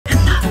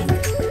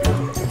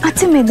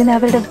അച്ഛൻ എന്തിനാ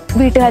അവരുടെ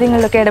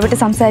വീട്ടുകാര്യങ്ങളിലൊക്കെ ഇടപെട്ട്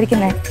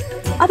സംസാരിക്കുന്നേ?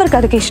 അവർക്ക്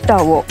അതൊക്കെ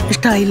ഇഷ്ടാവോ?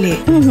 ഇഷ്ടമായില്ലേ?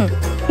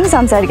 നീ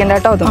സംസാരിക്കണ്ട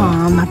കേട്ടോ.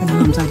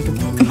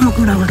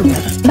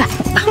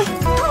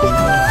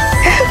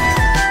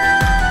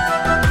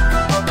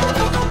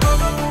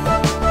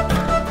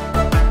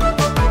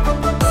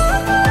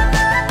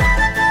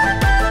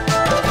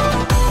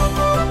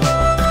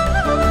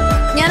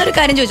 ഞാനൊരു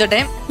കാര്യം ചോദിച്ചോട്ടെ,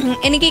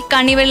 എനിക്ക് ഈ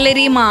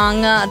കണിവെള്ളരി,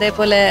 മാങ്ങ,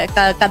 അതേപോലെ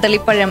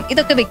കദളിപ്പഴം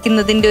ഇതൊക്കെ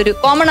വെക്കുന്നതിന്റെ ഒരു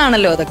കോമൺ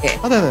ആണല്ലോ അതൊക്കെ.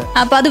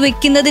 അപ്പൊ അത്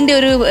വെക്കുന്നതിന്റെ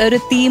ഒരു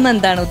തീം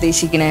എന്താണ്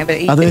ഉദ്ദേശിക്കുന്നത്?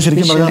 അത്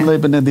ശരിക്കും പറഞ്ഞാൽ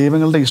പിന്നെ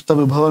ദൈവങ്ങളുടെ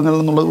ഇഷ്ടവിഭവങ്ങൾ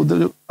എന്നുള്ള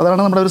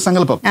അതാണ് നമ്മുടെ ഒരു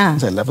സങ്കല്പം.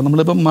 അപ്പൊ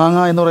നമ്മളിപ്പം മാങ്ങ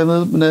എന്ന്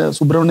പറയുന്നത് പിന്നെ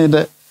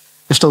സുബ്രഹ്മണ്യന്റെ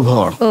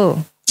ഇഷ്ടവിഭവമാണ്.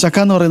 ചക്ക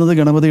എന്ന് പറയുന്നത്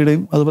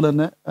ഗണപതിയുടെയും അതുപോലെ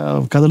തന്നെ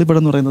കദളിപ്പഴം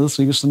എന്ന് പറയുന്നത്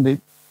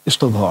ശ്രീകൃഷ്ണന്റെയും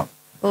ഇഷ്ടവിഭവമാണ്.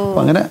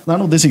 അങ്ങനെ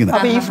അതാണ് ഉദ്ദേശിക്കുന്നത്.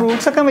 അപ്പൊ ഈ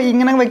ഫ്രൂട്ട്സ് ഒക്കെ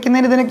ഇങ്ങനെ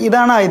വെക്കുന്നതിന്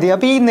ഇതാണ് ആയത്.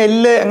 അപ്പൊ ഈ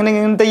നെല്ല് അങ്ങനെ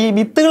ഇങ്ങനത്തെ ഈ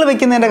വിത്തുകൾ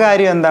വെക്കുന്നതിന്റെ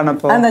കാര്യം എന്താണ്?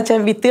 അപ്പൊ എന്താ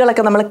വെച്ചാൽ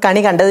വിത്തുകളൊക്കെ നമ്മൾ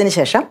കണി കണ്ടതിന്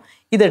ശേഷം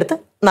ഇതെടുത്ത്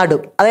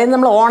നടും. അതായത്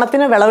നമ്മൾ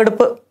ഓണത്തിന്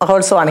വിളവെടുപ്പ്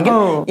മഹോത്സവമാണെങ്കിൽ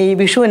ഈ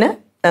വിഷുവിന്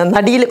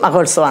നടിയിൽ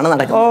മഹോത്സവമാണ്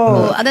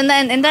നടക്കുന്നത്. അതെന്താ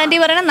എന്താ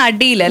പറയുന്നത്?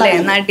 നടിയിലല്ലേ?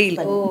 നടിയിൽ.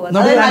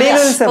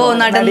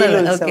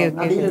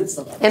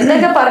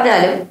 എന്തൊക്കെ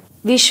പറഞ്ഞാലും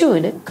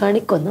വിഷുവിന്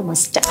കണിക്കൊന്ന്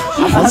മസ്റ്റാ.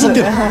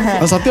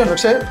 സത്യമാണ്.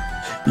 പക്ഷേ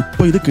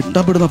ഇപ്പൊ ഇത്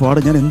കിട്ടാപ്പെടുന്ന പാട്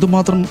ഞാൻ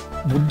എന്തുമാത്രം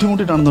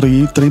ബുദ്ധിമുട്ടിട്ടാണെന്നറിയോ ഈ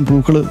ഇത്രയും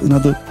പൂക്കൾ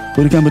ഇതിനകത്ത്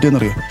ഒരുക്കാൻ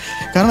പറ്റിയെന്നറിയോ?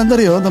 കാരണം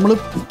എന്തറിയോ, നമ്മൾ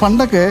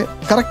പണ്ടൊക്കെ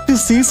കറക്റ്റ്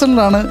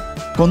സീസണിലാണ്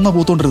കൊന്ന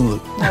പൂത്തോണ്ടിരുന്നത്.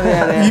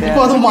 ഇപ്പൊ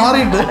അത്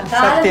മാറിയിട്ട്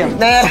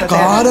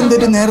കാലം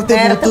തെറ്റി നേരത്തെ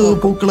പൂത്ത്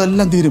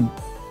പൂക്കളെല്ലാം തീരും.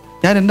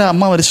 ഞാൻ എൻ്റെ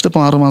അമ്മ മരിച്ചിട്ട്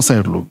ഇപ്പം 6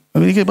 മാസമായിട്ടുള്ളൂ.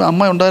 എനിക്ക് ഇപ്പം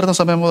അമ്മ ഉണ്ടായിരുന്ന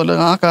സമയം മുതൽ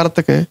ആ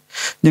കാലത്തൊക്കെ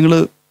ഞങ്ങൾ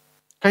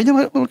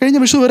കഴിഞ്ഞ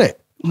വിഷു വരെ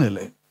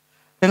അല്ലേ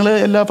ഞങ്ങൾ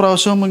എല്ലാ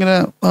പ്രാവശ്യവും ഇങ്ങനെ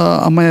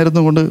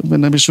അമ്മയായിരുന്നു കൊണ്ട്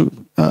പിന്നെ വിഷു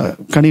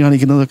കണി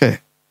കാണിക്കുന്നതൊക്കെ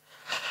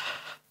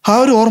ആ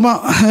ഒരു ഓർമ്മ.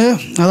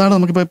 അതാണ്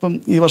നമുക്കിപ്പോ ഇപ്പം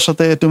ഈ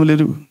വർഷത്തെ ഏറ്റവും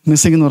വലിയൊരു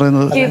മിസ്സിംഗ് എന്ന്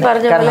പറയുന്നത്. ഈ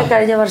പറഞ്ഞ പോലെ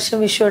കഴിഞ്ഞ വർഷം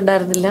വിഷു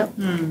ഉണ്ടായിരുന്നില്ല.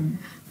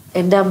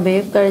 എന്റെ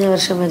അമ്മയും കഴിഞ്ഞ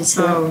വർഷം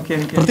മരിച്ചത്.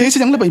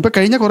 പ്രത്യേകിച്ച് ഞങ്ങൾ ഇപ്പൊ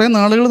കഴിഞ്ഞ കുറെ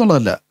നാളുകൾ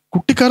എന്നുള്ളതല്ല,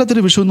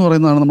 കുട്ടിക്കാലത്തൊരു വിഷു എന്ന്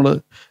പറയുന്നതാണ് നമ്മൾ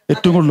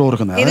ഏറ്റവും കൂടുതൽ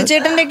ഓർക്കുന്നത്.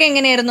 ചേട്ടന്റെ ഒക്കെ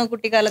എങ്ങനെയായിരുന്നു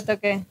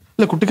കുട്ടിക്കാലത്തൊക്കെ?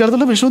 അല്ല,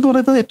 കുട്ടിക്കാലത്തുള്ള വിഷു എന്ന്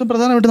പറയുന്നത് ഏറ്റവും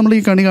പ്രധാനമായിട്ട് നമ്മൾ ഈ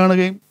കണി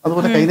കാണുകയും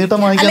അതുപോലെ കൈനീട്ടം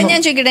വാങ്ങിക്കാൻ.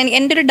 ഞാൻ ചോദിക്കട്ടെ,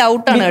 എന്റെ ഒരു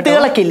ഡൗട്ടാണ്.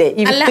 വിത്തുകളൊക്കെ ഇല്ലേ,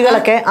 ഈ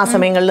വിത്തുകളൊക്കെ ആ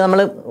സമയങ്ങളിൽ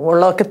നമ്മൾ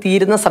ഉള്ളതൊക്കെ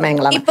തീരുന്ന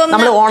സമയങ്ങളാണ്.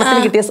 നമ്മൾ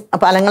ഓണത്തിന് കിട്ടിയ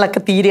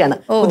ഫലങ്ങളൊക്കെ തീരുകയാണ്,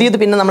 പുതിയത്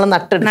പിന്നെ നമ്മൾ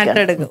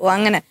നട്ടെടുക്കും.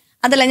 അങ്ങനെ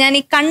അതല്ല, ഞാൻ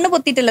ഈ കണ്ണ്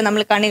പൊത്തിയിട്ടല്ലേ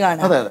നമ്മൾ കണി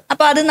കാണുക.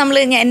 അപ്പൊ അത് നമ്മൾ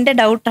എന്റെ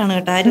ഡൗട്ടാണ്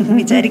കേട്ടോ, ആരും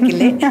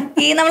വിചാരിക്കില്ലേ.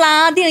 ഈ നമ്മൾ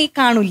ആദ്യം ഈ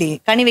കാണൂലേ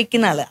കണി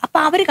വെക്കുന്ന ആള്, അപ്പൊ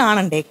അവര്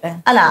കാണണ്ടേ?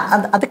 അല്ല,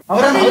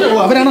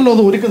 അവരാണല്ലോ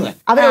ഒരുക്കുന്നത്.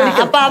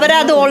 അപ്പൊ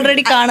അവരത്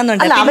ഓൾറെഡി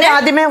കാണുന്നുണ്ട്. അവർ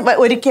ആദ്യമേ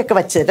ഒരുക്കിയൊക്കെ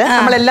വെച്ചിട്ട്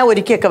നമ്മളെല്ലാം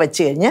ഒരുക്കിയൊക്കെ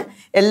വെച്ച് കഴിഞ്ഞ്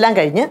എല്ലാം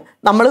കഴിഞ്ഞ്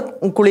നമ്മൾ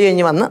കുളി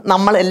കഴിഞ്ഞ് വന്ന്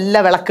നമ്മൾ എല്ലാ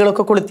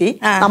വിളക്കുകളൊക്കെ കൊളുത്തി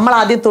നമ്മൾ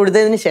ആദ്യം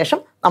തൊഴുതതിന് ശേഷം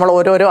നമ്മൾ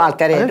ഓരോരോ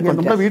ആൾക്കാരെ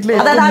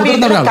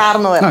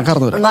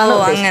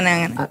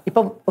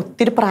ഇപ്പം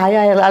ഒത്തിരി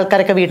പ്രായമായ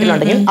ആൾക്കാരൊക്കെ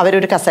വീട്ടിലുണ്ടെങ്കിൽ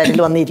അവരൊരു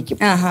കസേരയിൽ വന്നിരിക്കും,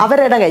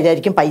 അവരുടെ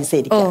കയ്യിലായിരിക്കും പൈസ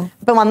ഇരിക്കും.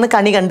 ഇപ്പൊ വന്ന്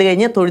കണി കണ്ടു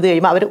കഴിഞ്ഞ് തൊഴുത്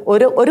കഴിയുമ്പോൾ അവർ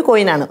ഒരു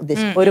കോയിനാണ്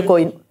ഉദ്ദേശിച്ചത്, ഒരു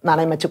കോയിൻ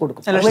നാണയം വെച്ച്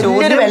കൊടുക്കും.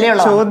 വലിയൊരു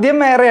വിലയുള്ള ചോദ്യം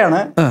വേറെയാണ്,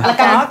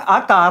 ആ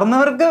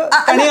കാർന്നവർക്ക്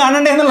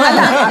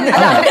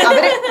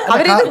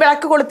അവരിത്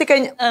വിളക്ക് കൊളുത്തി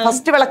കഴിഞ്ഞ്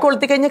ഫസ്റ്റ് വിളക്ക്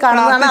കൊളുത്തി കഴിഞ്ഞ്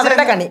കാണുന്നതാണ്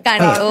അവരുടെ കണി.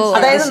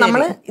 അതായത്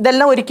നമ്മൾ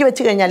ഇതെല്ലാം ഒരുക്കി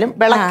വെച്ച് കഴിഞ്ഞാലും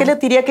വിളക്കില്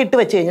തിരിയൊക്കെ ഇട്ട്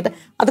വെച്ച് കഴിഞ്ഞിട്ട്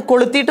അത്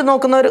കൊളുത്തിയിട്ട്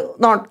നോക്കുന്ന ഒരു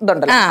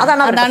ഇതുണ്ടല്ലോ,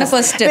 അതാണ്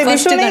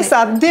വിഷുവിന്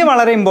സദ്യ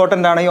വളരെ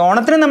ഇമ്പോർട്ടന്റ് ആണ്. ഈ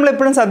ഓണത്തിന് നമ്മൾ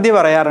എപ്പോഴും സദ്യ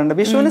പറയാറുണ്ട്,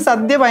 വിഷുവിന്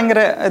സദ്യ ഭയങ്കര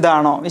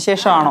ഇതാണോ,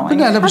 വിശേഷമാണോ?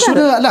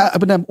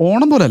 പിന്നെ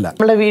ഓണം പോലല്ല,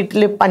 നമ്മളെ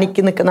വീട്ടില്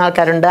പണിക്ക് നിൽക്കുന്ന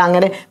ആൾക്കാരുണ്ട്,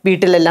 അങ്ങനെ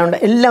വീട്ടിലെല്ലാം ഉണ്ട്,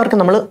 എല്ലാവർക്കും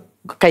നമ്മൾ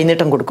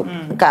കൈനീട്ടം കൊടുക്കും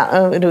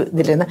ഒരു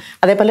ഇതിൽ.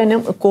 അതേപോലെ തന്നെ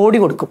കോടി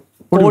കൊടുക്കും,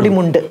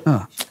 കോടിമുണ്ട്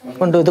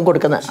കൊണ്ട് ഇതും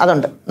കൊടുക്കുന്നത്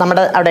അതുണ്ട്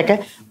നമ്മുടെ അവിടെയൊക്കെ.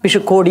 വിഷു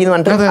കോടി എന്ന്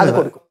പറഞ്ഞിട്ട് അത്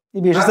കൊടുക്കും.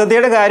 ഈ വിഷു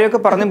സദ്യയുടെ കാര്യമൊക്കെ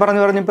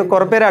പറഞ്ഞു ഇപ്പൊ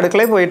കുറെ പേര്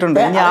അടുക്കളയിൽ പോയിട്ടുണ്ട്.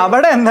 ഇനി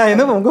അവിടെ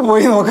എന്തായാലും നമുക്ക്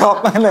പോയി നോക്കാം.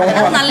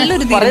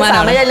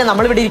 സമയമല്ലേ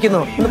നമ്മളിവിടെ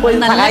ഇരിക്കുന്നു,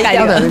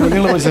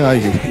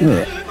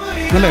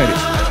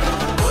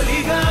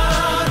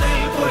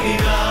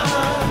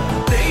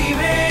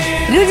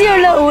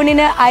 രുചിയുള്ള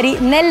ഊണിന് അരി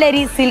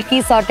നെല്ലരി സിൽക്കി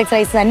സോർട്ടെക്സ്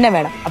റൈസ് തന്നെ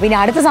വേണം. അപ്പൊ ഇനി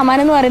അടുത്ത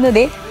സമ്മാനം എന്ന്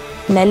പറയുന്നത്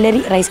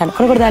നെല്ലരി റൈസ് ആണ്.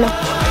 കൊടുത്താലോ?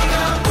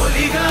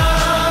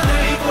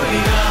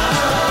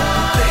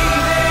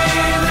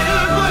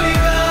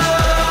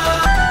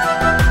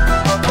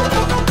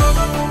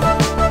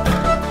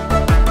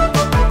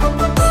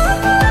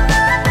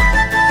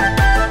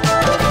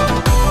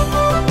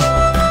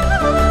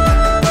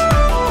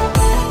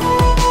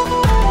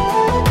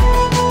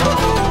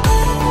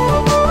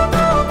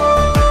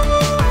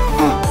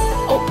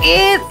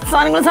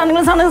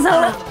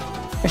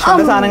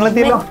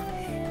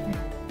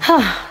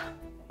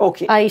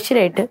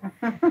 ഐശ്വര്യായിട്ട്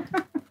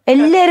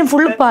എല്ലാരും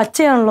ഫുള്ള്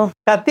പച്ചയാണല്ലോ.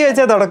 കത്തി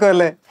വെച്ചാ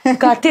തുടക്കമല്ലേ?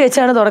 കത്തി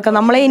വെച്ചാണ് തുടക്കം.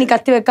 നമ്മളെ ഇനി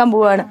കത്തി വെക്കാൻ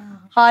പോവാണ്.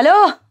 ഹലോ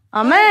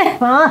അമ്മേ,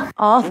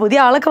 പുതിയ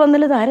ആളൊക്കെ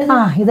വന്നല്ലോ.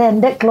 ഇത്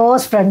എന്റെ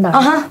ക്ലോസ്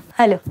ഫ്രണ്ടാണ്.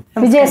 ഹലോ,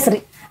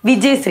 വിജയശ്രീ.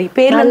 വിജയശ്രീ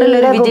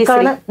പേരിലുണ്ടല്ലോ.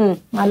 വിജയശ്രീ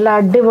നല്ല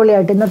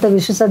അടിപൊളിയായിട്ട് ഇന്നത്തെ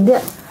വിഷു സദ്യ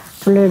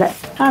പുള്ളിയുടെ.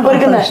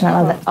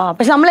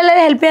 പക്ഷെ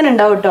നമ്മളെല്ലാരും ഹെൽപ്പ്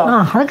ചെയ്യാനുണ്ടാവും കേട്ടോ.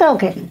 അതൊക്കെ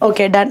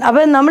ഓക്കെ ഡൺ. അപ്പൊ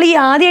നമ്മൾ ഈ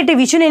ആദ്യമായിട്ട്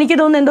വിഷുവിന് എനിക്ക്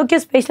തോന്നുന്നു എന്തൊക്കെയോ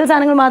സ്പെഷ്യൽ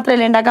സാധനങ്ങൾ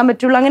മാത്രമല്ലേ ഉണ്ടാക്കാൻ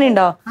പറ്റുള്ളൂ, അങ്ങനെ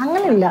ഉണ്ടോ?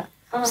 അങ്ങനെയില്ല,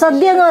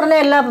 സദ്യ എന്ന് പറഞ്ഞാൽ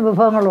എല്ലാ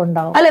വിഭവങ്ങളും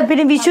ഉണ്ടാവും. അല്ല,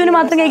 പിന്നെ വിഷുവിന്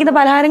മാത്രം കഴിക്കുന്ന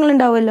പലഹാരങ്ങൾ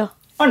ഉണ്ടാവുമല്ലോ.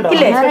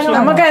 ഇല്ലേ?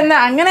 നമുക്ക്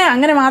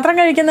അങ്ങനെ മാത്രം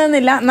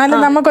കഴിക്കുന്നതെന്നില്ല. എന്നാലും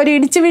നമുക്കൊരു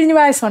ഇടിച്ചു പിഴിഞ്ഞ്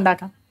പായസം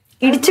ഉണ്ടാക്കാം.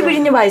 ഇടിച്ചു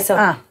പിഴിഞ്ഞ പായസം.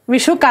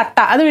 വിഷു കട്ട,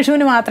 അത്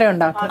വിഷുവിന് മാത്രമേ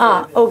ഉണ്ടാക്കൂ.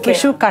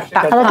 വിഷു കട്ട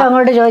അതൊക്കെ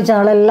അങ്ങോട്ട് ചോദിച്ചാൽ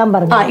അവളെല്ലാം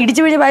പറഞ്ഞു.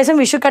 ഇടിച്ചു പിഴിഞ്ഞ പായസം,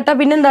 വിഷു കട്ട,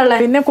 പിന്നെന്താ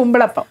ഉള്ളത്? പിന്നെ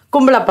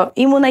കുമ്പിളപ്പം.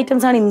 ഈ 3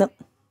 ഐറ്റംസ് ആണ് ഇന്ന്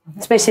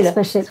സ്പെഷ്യൽ.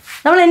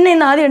 നമ്മൾ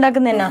ഇന്ന് ആദ്യം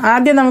ഉണ്ടാക്കുന്ന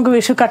ആദ്യം നമുക്ക്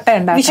വിഷു കട്ട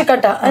ഉണ്ടാക്കാം. വിഷു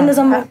കട്ട എന്താ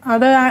സംഭവം?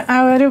 അത്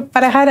ഒരു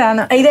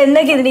പലഹാരമാണ്. ഇത്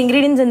എന്തൊക്കെയാ ഇതിന്റെ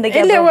ഇൻഗ്രീഡിയൻസ്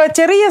എന്തൊക്കെയാ? ഇല്ല,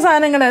 ചെറിയ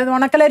സാധനങ്ങള്.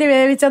 ഉണക്കലരി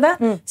വേവിച്ചത്,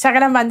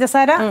 ശകലം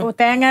പഞ്ചസാര,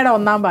 തേങ്ങയുടെ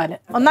 1-ാം പാല്.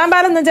 1-ാം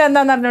പാലെന്ന് വെച്ചാൽ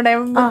എന്താന്ന് പറഞ്ഞൂടെ?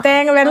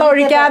 തേങ്ങ വെള്ളം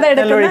ഒഴിക്കാതെ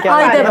എടുക്കുന്ന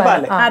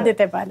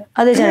ആദ്യത്തെ പാല്.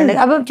 അത്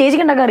അപ്പൊ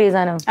ചേച്ചിക്ക് ഉണ്ടാക്കാൻ അറിയോ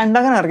സാധനം?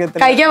 ഉണ്ടാക്കാൻ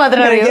അറിയത്തില്ല, കഴിക്കാൻ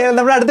മാത്രമേ അറിയൂ.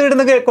 നമ്മൾ അടുത്ത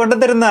വീട്ടിൽ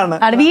കൊണ്ടുതരുന്നതാണ്.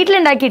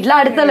 വീട്ടിലുണ്ടാക്കിയിട്ടില്ല,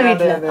 അടുത്തുള്ള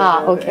വീട്ടില്.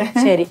 ഓക്കെ,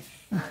 ശരി.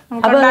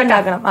 അപ്പൊ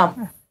ഉണ്ടാക്കണം.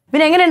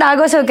 പിന്നെ എങ്ങനെയുണ്ട്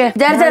ആഘോഷമൊക്കെ?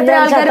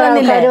 ആൾക്കാർ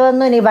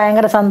വന്നു. ഇനി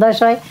ഭയങ്കര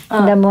സന്തോഷമായി.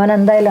 എന്റെ മോൻ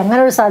എന്തായാലും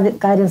അങ്ങനെ ഒരു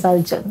കാര്യം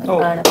സാധിച്ചു.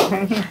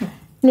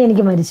 ഇനി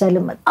എനിക്ക്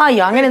മരിച്ചാലും മതി.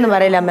 അയ്യോ, അങ്ങനെയൊന്നും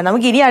പറയില്ല അമ്മ.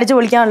 നമുക്ക് ഇനി അടിച്ചു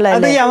പൊളിക്കാനുള്ള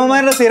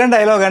അമ്മമാരുടെ സ്ഥിരം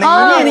ഡയലോഗാണ്.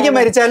 എനിക്ക്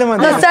മരിച്ചാലും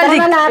മതി.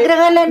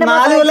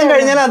 4 കൊല്ലം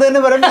കഴിഞ്ഞാൽ അത് തന്നെ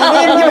പറയും,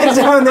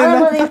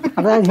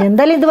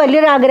 എന്തായാലും ഇത്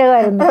വലിയൊരു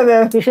ആഗ്രഹമായിരുന്നു.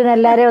 വിഷുവിന്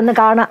എല്ലാരെയും ഒന്ന്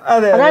കാണാം.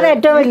 അതാണ്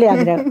ഏറ്റവും വലിയ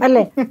ആഗ്രഹം,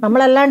 അല്ലേ?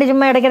 നമ്മളല്ലാണ്ട്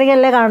ചുമ്മാ ഇടയ്ക്കിടയ്ക്ക്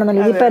അല്ലേ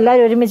കാണുന്നുള്ളൂ. ഇതിപ്പോ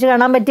എല്ലാവരും ഒരുമിച്ച്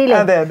കാണാൻ പറ്റിയില്ല.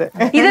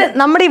 ഇത്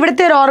നമ്മുടെ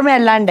ഇവിടുത്തെ ഒരു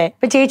ഓർമ്മയല്ലാണ്ട്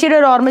ഇപ്പൊ ചേച്ചിയുടെ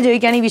ഒരു ഓർമ്മ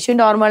ചോദിക്കുകയാണെങ്കിൽ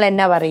വിഷുവിന്റെ ഓർമ്മകൾ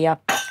എന്നാ പറയാ?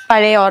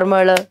 പഴയ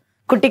ഓർമ്മകള്,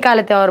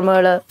 കുട്ടിക്കാലത്തെ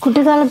ഓർമ്മകള്.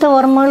 കുട്ടിക്കാലത്തെ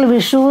ഓർമ്മകൾ,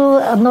 വിഷു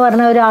എന്ന്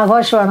പറഞ്ഞ ഒരു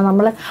ആഘോഷമാണ്.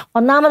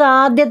 നമ്മള്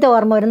ആദ്യത്തെ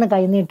ഓർമ്മ വരുന്ന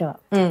കൈനീട്ടമാണ്.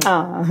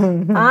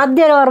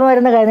 ആദ്യം ഒരു ഓർമ്മ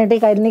വരുന്ന കൈനീട്ടം.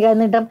 ഈ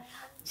കൈനീട്ടം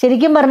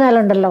ശരിക്കും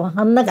പറഞ്ഞാലുണ്ടല്ലോ,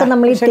 അന്നൊക്കെ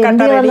നമ്മൾ ഈ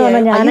തെണ്ടി വന്ന്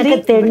പറഞ്ഞാൽ ഞാനൊക്കെ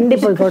തെണ്ടി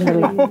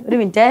പോയിക്കൊണ്ടല്ലോ. ഒരു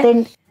മിനിറ്റ്.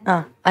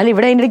 അല്ല,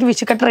 ഇവിടെ അതിന്റെ ഇടയ്ക്ക്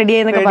വിഷുക്കട്ട റെഡി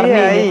ആയെന്നൊക്കെ പറഞ്ഞു.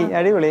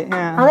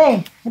 അതെ,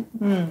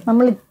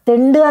 നമ്മൾ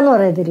തെണ്ടുക എന്ന്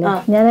പറയത്തില്ല.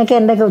 ഞാനൊക്കെ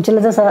എന്റെ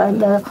കൊച്ചിലത്തെ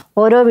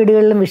ഓരോ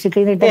വീടുകളിലും വിഷു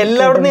കൈനീട്ടം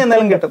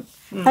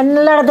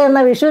എല്ലായിടത്തും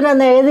എന്നാ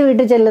വിഷുവിന് ഏത്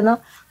വീട്ടിൽ ചെല്ലുന്നോ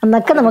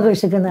അന്നൊക്കെ നമുക്ക്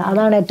വിഷുക്കുന്നത്.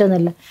 അതാണ് ഏറ്റവും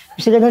നല്ല.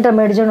 വിഷു കൈനീട്ടം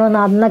മേടിച്ചോണ്ട് വന്ന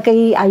അന്നൊക്കെ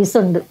ഈ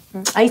ഐസുണ്ട്.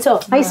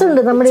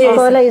 ഐസുണ്ട് നമ്മുടെ ഈ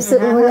പോലെ ഐസ്.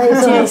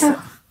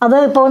 അത്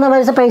പോകുന്ന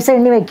പൈസ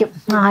എണ്ണി വെക്കും.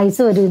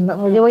 ഐസ് വരും. ഇന്ന്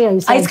പോയി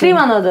ഐസ്ക്രീം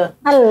ആണോ അത്?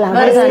 അല്ല,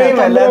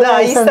 നല്ല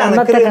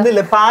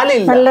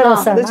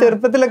രസമാണ്.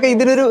 ചെറുപ്പത്തിലൊക്കെ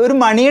ഇതിനൊരു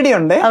മണിയടി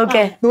ഉണ്ട്,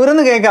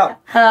 ദൂരം കേൾക്കാം.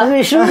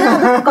 വിഷു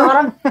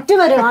കറക്റ്റ്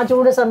വരും ആ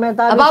ചൂട്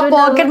സമയത്ത്.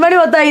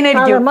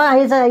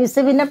 ഐസ്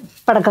പിന്നെ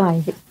പടക്കം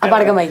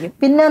വാങ്ങിക്കും.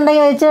 പിന്നെ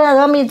എന്തെങ്കിലും കഴിച്ചാൽ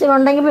അതോ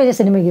ഉണ്ടെങ്കിൽ പിന്നെ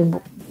സിനിമയ്ക്ക്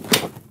പോകും.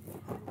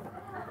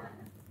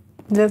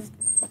 ഇത്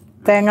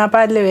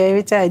തേങ്ങാപ്പാലിൽ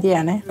വേവിച്ച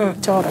അരിയാണ്.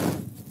 ചോറ്,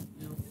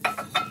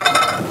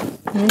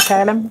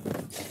 ശകലം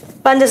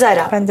പഞ്ചസാര.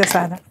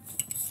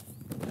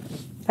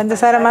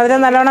 മധുരം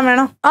നല്ലോണം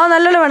വേണം.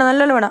 നല്ലോണം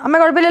വേണം. അമ്മ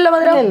കുഴപ്പമില്ലല്ലോ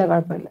മധുരം? ഇല്ല,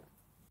 കുഴപ്പമില്ല.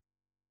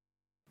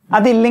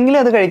 അതില്ലെങ്കിൽ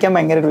അത് കഴിക്കാൻ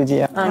ഭയങ്കര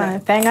രുചിയാണ്.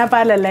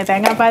 തേങ്ങാപ്പാലല്ലേ,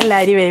 തേങ്ങാപ്പാലിൽ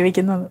അരി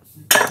വേവിക്കുന്നത്.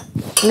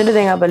 എന്നിട്ട്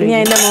തേങ്ങാപ്പാൽ. ഇനി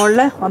അതിന്റെ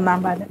മുകളില് 1-ാം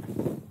പാല്.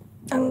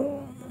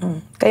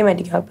 കൈ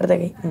മാറ്റിക്കോ, അപ്പുറത്തെ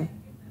കൈ.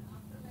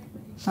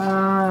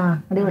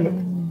 അടിപൊളി.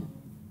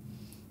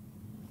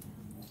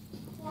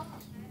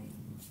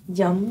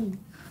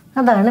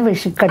 അതാണ്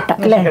വിഷുക്കട്ട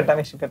അല്ലേ?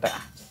 വിഷുക്കട്ട.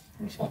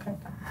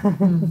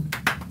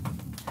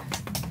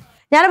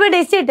 ഞാനപ്പോ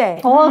ടേസ്റ്റ് ചെയ്യട്ടെ?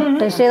 ഓ,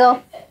 ടേസ്റ്റ് ചെയ്തോ.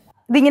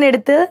 ഇതിങ്ങനെ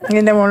എടുത്ത്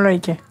ഇതിന്റെ മുകളിൽ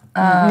ഒഴിക്കേ.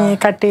 നീ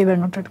കട്ട് ചെയ്ത്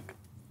അങ്ങോട്ട് എടുക്കും.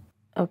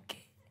 ഓക്കെ,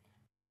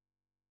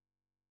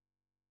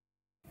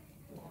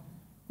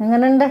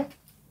 എങ്ങനെയുണ്ട്?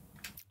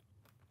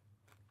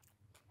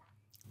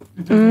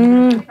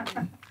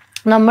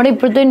 നമ്മുടെ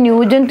ഇപ്പോഴത്തെ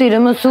ന്യൂജൻ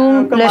തിരമസും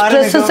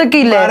ലെസ്ട്രസസ് ഒക്കെ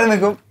ഇല്ലേ?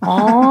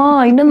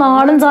 അതിന്റെ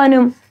നാടൻ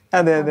സാധനം.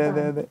 അതെ അതെ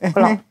അതെ അതെ.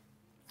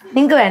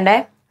 നിങ്ങക്ക് വേണ്ടേ?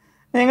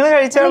 ഞങ്ങള്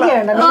കഴിച്ചോളാം.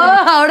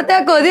 അവിടുത്തെ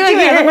കൊതി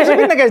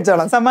പിന്നെ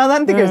കഴിച്ചോളാം,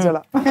 സമാധാനത്തിൽ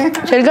കഴിച്ചോളാം.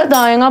 ശരിക്കും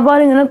തേങ്ങാപ്പാൽ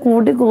ഇങ്ങനെ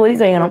കൂട്ടി കോരി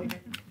കഴിക്കണം.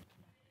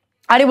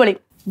 അടിപൊളി.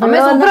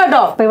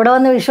 ഇവിടെ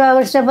വന്ന് വിഷു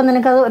ആഘോഷിച്ചപ്പോ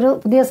നിനക്ക് അത് ഒരു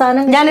പുതിയ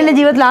സാധനം. ഞാൻ എന്റെ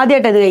ജീവിതത്തിൽ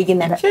ആദ്യമായിട്ട് ഇത്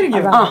കഴിക്കുന്നത്.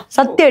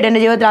 സത്യമായിട്ട്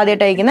എന്റെ ജീവിതത്തിൽ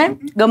ആദ്യമായിട്ട് കഴിക്കുന്നത്.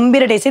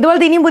 ഗംഭീര ടേസ്റ്റ്.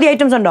 ഇതുപോലത്തെ ഇനിയും പുതിയ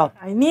ഐറ്റംസ് ഉണ്ടോ?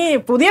 ഇനി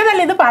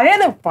പുതിയതല്ല, ഇത്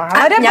പഴയത്.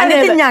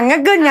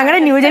 ഞങ്ങൾക്ക്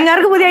ഞങ്ങളുടെ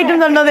ന്യൂജൻകാർക്ക് പുതിയ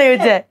ഐറ്റംസ് ഉണ്ടോ എന്ന്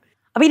ചോദിച്ചേ.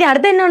 അപ്പൊ ഇനി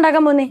അടുത്ത് തന്നെ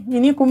ഉണ്ടാക്കാൻ പോന്നേ?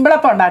 ഇനി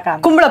കുമ്പിളപ്പം ഉണ്ടാക്കാം.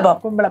 കുമ്പിളപ്പം.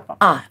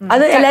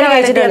 അത് എല്ലാവരും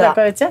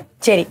കഴിച്ചിട്ട്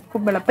ശരി.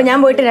 അപ്പൊ ഞാൻ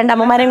പോയിട്ട് 2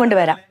 അമ്മമാരെയും കൊണ്ട്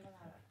വരാം.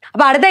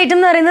 അപ്പൊ അടുത്ത ഐറ്റം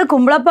എന്ന് പറയുന്നത്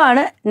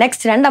കുമ്പിളപ്പമാണ്.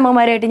 നെക്സ്റ്റ് 2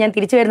 അമ്മമാരായിട്ട് ഞാൻ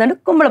തിരിച്ചു വരുന്നുണ്ട്.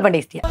 കുമ്പിളപ്പം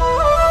ടേസ്റ്റ് ചെയ്യാം.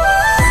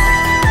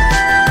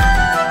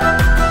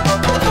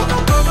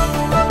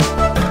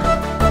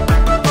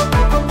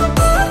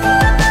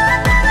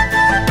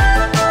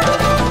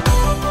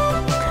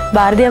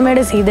 ഭാരതി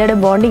അമ്മയുടെ സീതയുടെ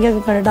ബോണ്ടിങ്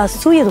ഒക്കെ കണ്ടിട്ട്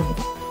അസൂയ തോന്നും.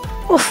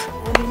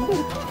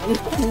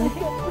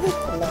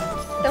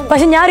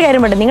 പക്ഷെ ഞാൻ ഒരു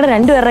കാര്യം പറയട്ടെ, നിങ്ങളുടെ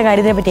 2 പേരുടെ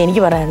കാര്യത്തിനെ പറ്റി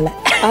എനിക്ക് പറയാനുള്ളത്,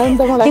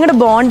 നിങ്ങളുടെ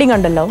ബോണ്ടിങ്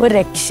ഉണ്ടല്ലോ, ഒരു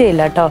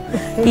രക്ഷയില്ല കേട്ടോ.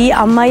 ഈ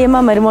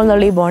അമ്മായിയമ്മ മരുമോൾ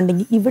എന്നുള്ള ഈ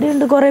ബോണ്ടിങ്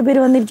ഇവിടെയുണ്ട്. കുറെ പേര്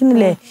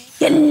വന്നിരിക്കുന്നില്ലേ,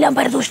 എല്ലാം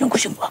പരദൂഷണം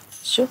കുശുമ്പോ.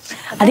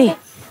 അതെ,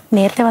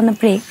 നേരത്തെ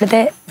വന്നപ്പോഴേ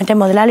ഇവിടുത്തെ മറ്റേ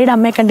മുതലാളിയുടെ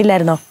അമ്മയെ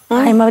കണ്ടില്ലായിരുന്നോ?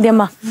 ഹൈമാവതി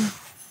അമ്മ.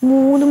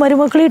 3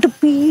 മരുമക്കളായിട്ട്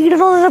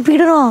പീഡനോ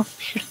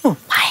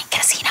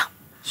ഭയങ്കര സീന.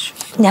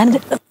 ഞാനിത്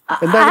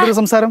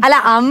അല്ല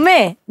അമ്മേ,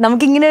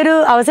 നമുക്ക് ഇങ്ങനെ ഒരു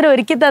അവസരം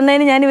ഒരുക്കി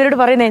തന്നതിന് ഞാൻ ഇവരോട്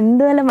പറയുന്നത്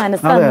എന്ത് വല്ല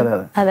മനസ്സാണ്.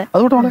 അതെ,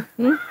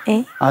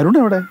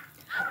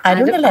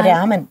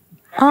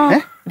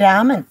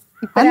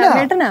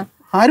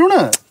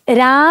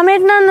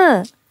 രാമേട്ടനാന്ന്.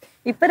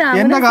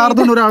 എന്റെ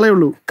കാർത്തൂന് ഒരാളേ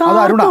ഉള്ളൂ, അത്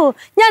അരുണ.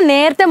 ഞാൻ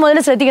നേരത്തെ മുതൽ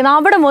ശ്രദ്ധിക്കുന്നു,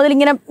 അവിടെ മുതൽ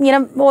ഇങ്ങനെ ഇങ്ങനെ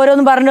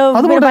ഓരോന്നും പറഞ്ഞു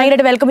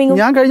ഭയങ്കരമായിട്ട് വെൽക്കമിങ്.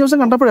 ഞാൻ കഴിഞ്ഞ ദിവസം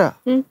കണ്ടപ്പോഴാ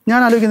ഞാൻ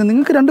ആലോചിക്കുന്നത്,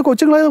 നിങ്ങൾക്ക് 2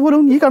 കൊച്ചുങ്ങളായത്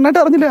പോലും ഈ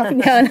കണ്ണായിട്ട് അറിഞ്ഞില്ല.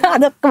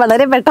 അതൊക്കെ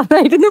വളരെ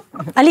പെട്ടെന്നായിരുന്നു.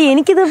 അല്ല,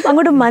 എനിക്കിത്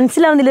അങ്ങോട്ട്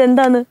മനസ്സിലാവുന്നില്ല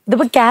എന്താന്ന്.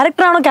 ഇതിപ്പോ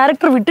ക്യാരക്ടറാണോ,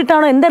 ക്യാരക്ടർ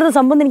വിട്ടിട്ടാണോ, എന്തായിരുന്നു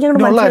സംഭവം എനിക്ക്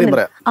അങ്ങോട്ട്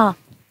മനസ്സിലാവുന്നില്ല.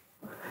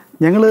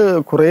 ഞങ്ങള്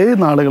കുറേ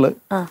നാളുകള്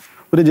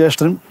ഒരു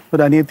ജ്യേഷ്ഠനും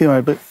ഒരു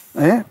അനിയത്തിയുമായിട്ട്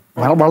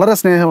വളരെ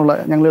സ്നേഹമുള്ള,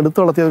 ഞങ്ങൾ എടുത്തു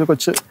വളർത്തിയ ഒരു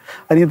കൊച്ചു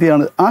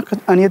അനിയത്തിയാണ്. ആ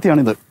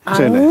അനിയത്തിയാണിത്.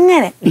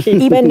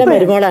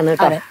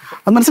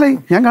 അത് മനസ്സിലായി,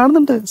 ഞാൻ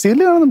കാണുന്നുണ്ട്,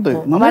 സീരിയൽ കാണുന്നുണ്ട്.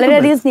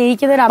 വളരെയധികം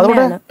സ്നേഹിക്കുന്ന ഒരു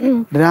അമ്മയാണ്.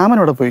 രാമൻ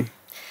അവിടെ പോയി.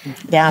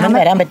 രാമൻ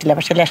വരാൻ പറ്റില്ല,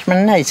 പക്ഷെ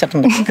ലക്ഷ്മണനെ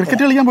അയച്ചിട്ടുണ്ട്.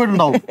 ക്രിക്കറ്റ് കളിക്കാൻ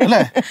പോയിട്ടുണ്ടാവും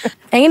അല്ലേ?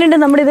 എങ്ങനെയുണ്ട്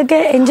നമ്മുടെ ഇതൊക്കെ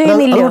എൻജോയ്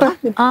ചെയ്യുന്നില്ല?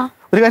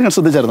 ഒരു കാര്യം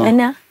ശ്രദ്ധിച്ചായിരുന്നു,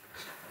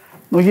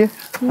 നോക്കിയേ,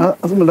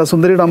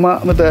 സുന്ദരിയുടെ അമ്മ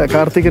മറ്റേ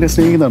കാർത്തികനെ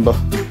സ്നേഹിക്കുന്നുണ്ടോ?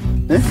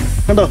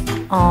 കണ്ടോ?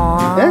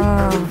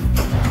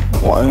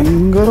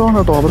 ഭയങ്കരമാണ്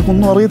കേട്ടോ,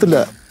 അവർക്കൊന്നും അറിയത്തില്ല.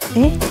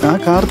 ആ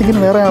കാർത്തികിന്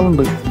വേറെ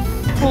ആളുണ്ട്.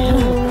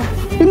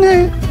 പിന്നെ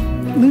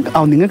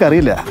നിങ്ങൾക്ക്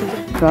അറിയില്ല,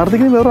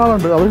 കാർത്തികിന് വേറെ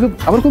ആളുണ്ട്.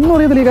 അവർക്കൊന്നും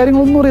അറിയത്തില്ല, ഈ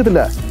കാര്യങ്ങളൊന്നും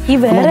അറിയത്തില്ല.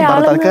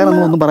 തൽക്കാലം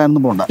ഒന്നും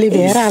പറയാനൊന്നും പോകണ്ട.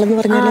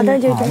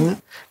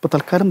 ഇപ്പൊ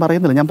തൽക്കാലം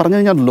പറയുന്നില്ല. ഞാൻ പറഞ്ഞു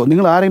കഴിഞ്ഞാണല്ലോ,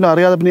 നിങ്ങൾ ആരെങ്കിലും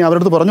അറിയാതെ പിന്നെ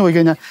അവരുടെ അടുത്ത് പറഞ്ഞു പോയി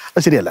കഴിഞ്ഞാൽ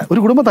അത് ശരിയല്ല. ഒരു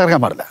കുടുംബം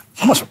തകർക്കാൻ പാടില്ല.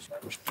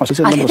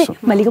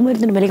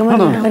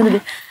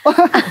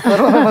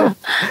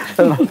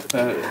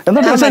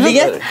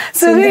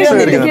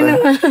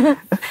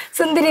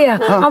 സുന്ദരിയാ,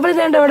 അവിടെ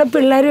ഞാൻ അവിടെ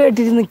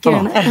പിള്ളേരുമായിട്ടിരുന്ന്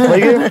നിൽക്കുകയാണ്.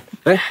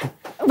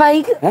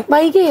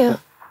 വൈകിയോ?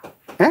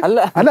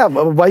 അല്ല,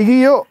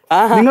 വൈകിയോ,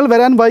 നിങ്ങൾ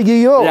വരാൻ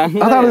വൈകിയോ,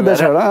 അതാണ്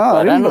ഉദ്ദേശം.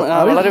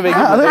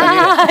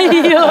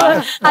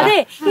 അതെ,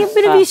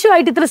 പിന്നെ വിഷു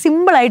ആയിട്ട് ഇത്ര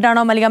സിമ്പിൾ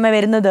ആയിട്ടാണോ മല്ലികാമ്മ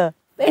വരുന്നത്?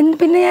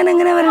 പിന്നെ ഞാൻ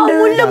എങ്ങനെ വരേണ്ടത്?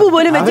 മുല്ലപ്പൂ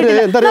പോലും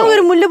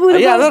വെച്ചിട്ട് മുല്ലപ്പൂ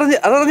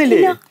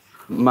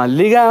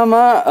മല്ലികാമ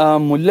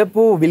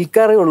മുല്ലപ്പൂ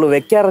വിൽക്കാറേ ഉള്ളൂ,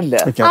 വെക്കാറില്ല.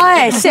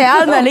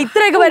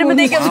 ഇത്രയൊക്കെ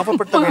വരുമ്പോഴത്തേക്കും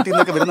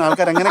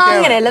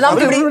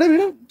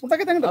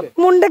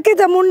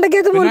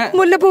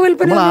മുല്ലപ്പൂ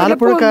വിൽപ്പന.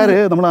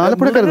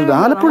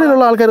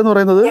 ആലപ്പുഴയിലുള്ള ആൾക്കാരെന്ന്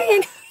പറയുന്നത്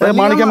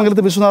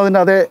മാണിക്യമംഗലത്ത്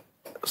വിശ്വനാഥിന്റെ അതേ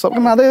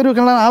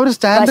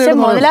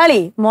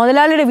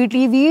മുതലാളിയുടെ വീട്ടിൽ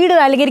ഈ വീട്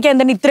അലങ്കരിക്കാൻ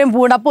തന്നെ ഇത്രയും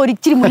പൂണ്ട്. അപ്പൊ ഒരു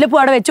ഇച്ചിരി മുല്ലപ്പൂ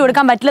അവിടെ വെച്ചു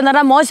കൊടുക്കാൻ പറ്റില്ലെന്ന്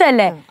പറഞ്ഞാൽ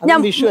മോശമല്ലേ? ഞാൻ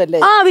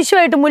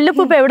വിഷുവായിട്ട്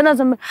മുല്ലപ്പൂ ഇപ്പൊ എവിടുന്ന?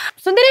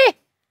 സുന്ദരി,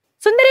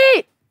 സുന്ദരി,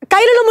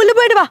 കയ്യിലുള്ള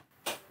മുല്ലപ്പൂയിട്ട് വാ.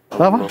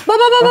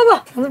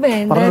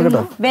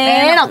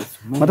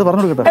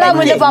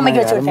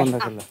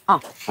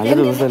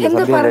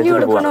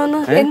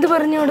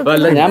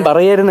 ഞാൻ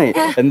പറയായിരുന്നേ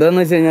എന്താന്ന്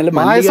വെച്ച് കഴിഞ്ഞാല്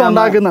പായസം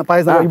ഉണ്ടാക്കുന്ന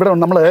ഇവിടെ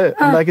നമ്മള്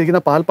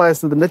ഉണ്ടാക്കിയിരിക്കുന്ന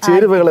പാൽപായസത്തിന്റെ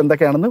ചേരുവകൾ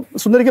എന്തൊക്കെയാണെന്ന്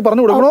സുന്ദരിക്ക്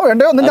പറഞ്ഞു കൊടുക്കണോ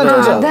വേണ്ടയോ?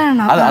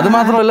 അത്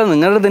മാത്രമല്ല,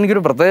 നിങ്ങളുടെ അടുത്ത്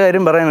എനിക്കൊരു പ്രത്യേക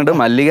കാര്യം പറയാനുണ്ട്.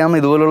 മല്ലികാമ്മ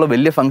ഇതുപോലുള്ള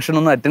വലിയ ഫംഗ്ഷൻ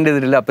ഒന്നും അറ്റൻഡ്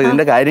ചെയ്തിട്ടില്ല. അപ്പൊ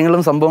ഇതിന്റെ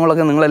കാര്യങ്ങളും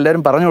സംഭവങ്ങളൊക്കെ നിങ്ങൾ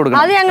എല്ലാവരും പറഞ്ഞു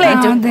കൊടുക്കണം. അത്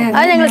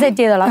ഞങ്ങൾ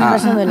സെറ്റ് ചെയ്തോളാം,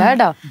 പ്രശ്നമൊന്നുമില്ല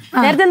കേട്ടോ.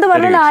 നേരത്തെ എന്ത്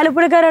പറഞ്ഞാലും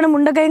ആലപ്പുഴക്കാരാണ്,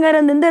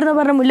 മുണ്ടക്കൈകാരാണ്, എന്തായിരുന്നു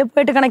പറഞ്ഞ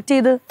മുല്ലപ്പൂയിട്ട് കണക്ട്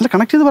ചെയ്ത്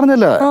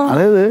പറഞ്ഞല്ല.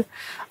 അതായത്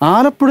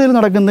ആലപ്പുഴയിൽ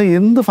നടക്കുന്ന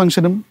എന്ത്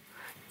ഫംഗ്ഷനും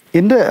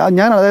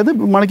ഞാൻ അതായത്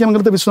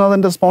മാണിക്യമംഗലത്തെ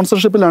വിശ്വനാഥന്റെ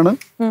സ്പോൺസർഷിപ്പിലാണ്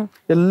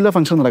എല്ലാ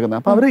ഫംഗ്ഷനും നടക്കുന്നത്.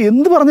 അപ്പൊ അവര്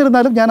എന്ത്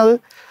പറഞ്ഞിരുന്നാലും ഞാനത്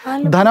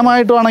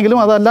ധനമായിട്ടാണെങ്കിലും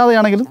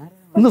അതല്ലാതെയാണെങ്കിലും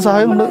എന്ത്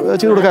സഹായം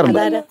ചെയ്തു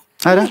കൊടുക്കാറുണ്ട്.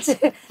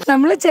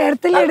 നമ്മള്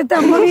ചേർത്തലെടുത്ത്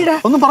അമ്മ വീടാ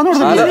ഒന്നും പറഞ്ഞു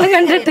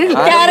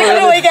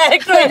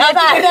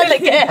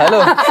ഹലോ,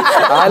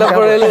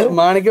 ആലപ്പുഴയില്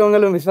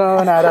മാണിക്യമംഗലം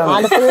വിശ്വനാഥൻ ആരാണ്?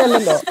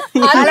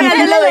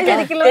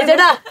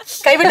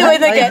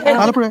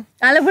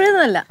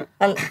 ആലപ്പുഴയൊന്നുമല്ല,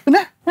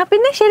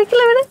 പിന്നെ ശരിക്കും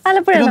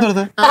ആലപ്പുഴ.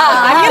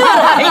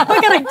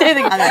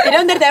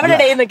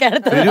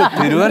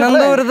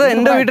 തിരുവനന്തപുരത്ത്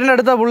എന്റെ വീട്ടിന്റെ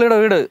അടുത്താ പുള്ളിയുടെ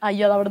വീട്.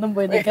 അയ്യോ, അവിടെ നിന്നും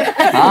പോയി.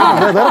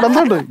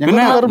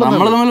 പിന്നെ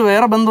നമ്മൾ തമ്മിൽ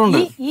വേറെ ബന്ധമുണ്ട്.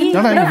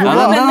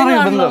 അതെന്താണെന്നറിയോ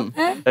ബന്ധം?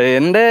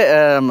 എന്റെ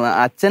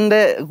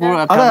അച്ഛന്റെ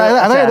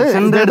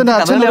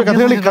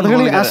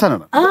കഥകളി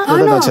ആശാനാണ്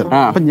അച്ഛൻ.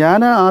 അപ്പൊ ഞാൻ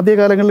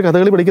ആദ്യകാലങ്ങളിൽ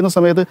കഥകളി പഠിക്കുന്ന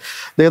സമയത്ത്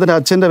അദ്ദേഹത്തിന്റെ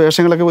അച്ഛന്റെ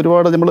വേഷങ്ങളൊക്കെ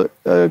ഒരുപാട് നമ്മൾ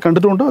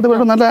കണ്ടിട്ടുണ്ട്. അത്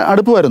നല്ല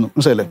അടുപ്പമായിരുന്നു.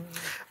 മനസ്സിലല്ലേ?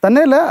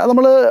 തന്നെയല്ല,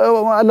 നമ്മള്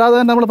അല്ലാതെ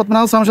തന്നെ നമ്മള്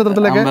പത്മനാഭ സ്വാമി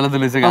ക്ഷേത്രത്തിലൊക്കെ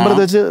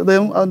അമ്പലത്തിൽ വെച്ച്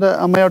അദ്ദേഹം അതിന്റെ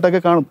അമ്മയോട്ടൊക്കെ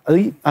കാണും. അത്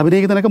ഈ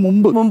അഭിനയിക്കുന്നതിനൊക്കെ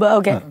മുമ്പ്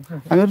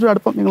അങ്ങനെ ഒരു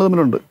അടുപ്പം നിങ്ങൾ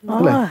തമ്മിലുണ്ട്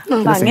അല്ലേ?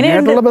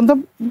 സിനിമയായിട്ടുള്ള ബന്ധം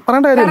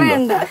പറയേണ്ട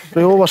കാര്യമില്ല.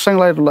 എത്രയോ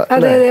വർഷങ്ങളായിട്ടുള്ള.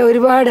 അതെ,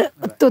 ഒരുപാട്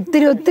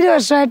ഒത്തിരി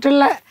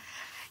വർഷമായിട്ടുള്ള.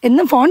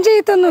 എന്നും ഫോൺ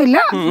ചെയ്യത്തൊന്നുമില്ല,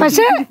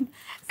 പക്ഷെ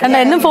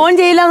എന്നും ഫോൺ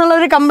ചെയ്യില്ല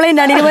എന്നുള്ളൊരു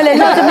കംപ്ലൈന്റ് ആണ്. ഇതുപോലെ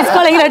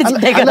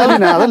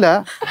അതല്ല,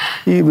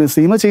 ഈ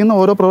സീമ ചെയ്യുന്ന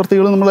ഓരോ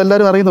പ്രവൃത്തികളും നമ്മൾ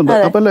എല്ലാവരും അറിയുന്നുണ്ട്.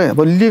 അപ്പൊ അല്ലേ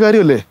വലിയ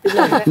കാര്യമല്ലേ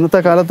ഇന്നത്തെ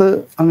കാലത്ത്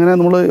അങ്ങനെ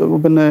നമ്മള്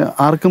പിന്നെ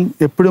ആർക്കും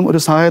എപ്പോഴും ഒരു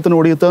സഹായത്തിന്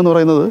ഓടിയെത്തുക എന്ന്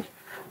പറയുന്നത്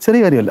ചെറിയ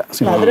കാര്യമല്ല.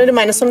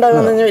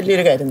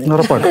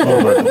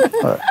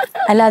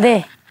 അല്ലാതെ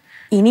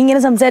ഇനി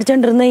ഇങ്ങനെ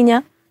സംസാരിച്ചോണ്ടിരുന്നു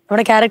കഴിഞ്ഞാൽ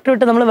നമ്മുടെ ക്യാരക്ടർ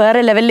വിട്ട് നമ്മൾ വേറെ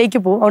ലെവലിലേക്ക്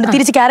പോകും. അതുകൊണ്ട്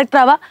തിരിച്ച് ക്യാരക്ടർ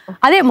ആവാ.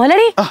 അതെ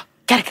മൊലടി,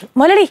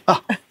 മൊലടി,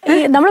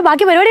 നമ്മള്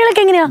ബാക്കി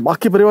പരിപാടികളൊക്കെ എങ്ങനെയാ?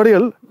 ബാക്കി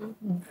പരിപാടികൾ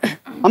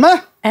അമ്മേ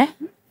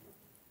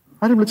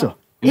ആരും വിളിച്ചോ?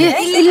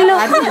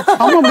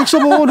 അമ്മ വിളിച്ചോ?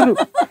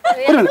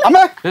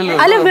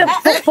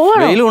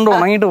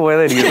 ഉണങ്ങിട്ട്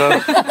പോയതായിരിക്കും.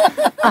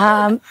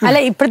 അല്ല,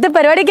 ഇപ്പോഴത്തെ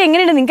പരിപാടിയൊക്കെ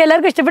എങ്ങനെയുണ്ട്? നിങ്ങൾക്ക്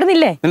എല്ലാവർക്കും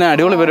ഇഷ്ടപ്പെടുന്നില്ലേ?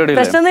 അടിപൊളി പരിപാടി,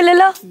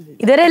 പ്രശ്നമൊന്നുമില്ലല്ലോ.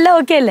 ഇതുവരെ എല്ലാം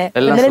ഓക്കെ അല്ലേ?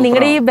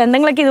 നിങ്ങളുടെ ഈ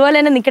ബന്ധങ്ങളൊക്കെ ഇതുപോലെ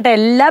തന്നെ നിക്കട്ടെ.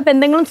 എല്ലാ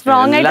ബന്ധങ്ങളും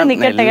സ്ട്രോങ് ആയിട്ട്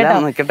നിക്കട്ടെ കേട്ടോ.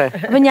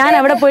 അപ്പൊ ഞാൻ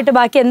അവിടെ പോയിട്ട്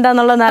ബാക്കി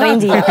എന്താന്നുള്ളതെന്ന്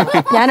അറിയുകയും ചെയ്യാം.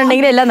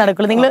 ഞാനുണ്ടെങ്കിൽ എല്ലാം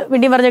നടക്കുള്ളൂ. നിങ്ങൾ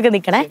വീണ്ടും പറഞ്ഞൊക്കെ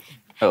നിക്കണേ.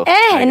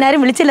 എന്നാരും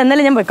വിളിച്ചില്ല,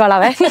 എന്നാലും ഞാൻ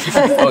പോയിക്കോളാവേ.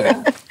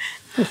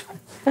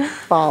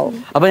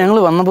 അപ്പൊ ഞങ്ങൾ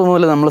വന്നപ്പോ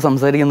മുതൽ നമ്മൾ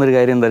സംസാരിക്കുന്ന ഒരു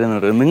കാര്യം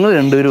എന്തായാലും നിങ്ങൾ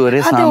രണ്ടുപേരും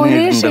ഒരേ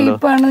സാമ്യമുണ്ടല്ലോ.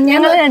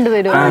 ഞങ്ങൾ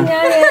രണ്ടുപേരും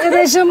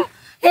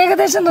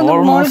ഏകദേശം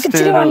മോൾക്ക്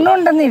ഇച്ചിരി വണ്ണം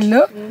ഉണ്ടെന്നേ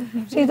ഉള്ളൂ.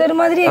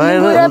 ഇതൊരുമാതിരി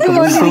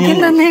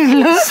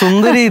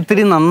സുന്ദരി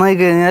ഇത്തിരി നന്നായി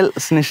കഴിഞ്ഞാൽ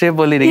സ്നിഷയെ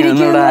പോലെ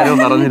ഇരിക്കും ആരോ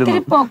പറഞ്ഞിരുന്നു.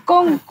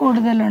 പൊക്കവും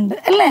കൂടുതലുണ്ട്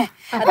അല്ലേ?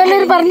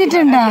 എല്ലാരും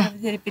പറഞ്ഞിട്ടുണ്ടോ?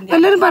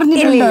 എല്ലാരും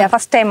പറഞ്ഞിട്ടില്ല.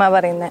 ഫസ്റ്റ് ടൈമാ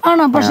പറയുന്നത്.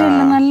 ആണോ? പക്ഷെ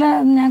നല്ല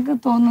ഞങ്ങക്ക്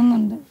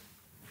തോന്നുന്നുണ്ട്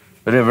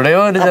ഒരു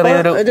എവിടെയോ ഒരു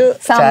ചെറിയൊരു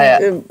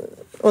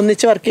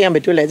ഒന്നിച്ച് വർക്ക് ചെയ്യാൻ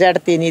പറ്റൂലേ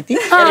ചേട്ടത്തി നീത്തി?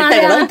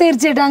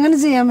 തീർച്ചയായിട്ടും അങ്ങനെ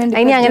ചെയ്യാൻ വേണ്ടി.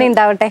 ഇനി അങ്ങനെ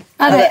ഉണ്ടാവട്ടെ.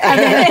 അതെ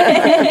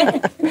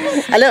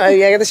അല്ല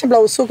ഏകദേശം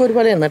ബ്ലൗസും ഒക്കെ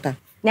ഒരുപോലെയാണ് കേട്ടോ.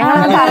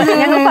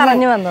 ഞങ്ങൾ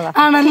പറഞ്ഞു വന്നതാ.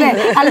 ആണല്ലേ?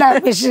 അല്ല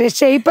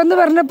ഷേപ്പ് എന്ന്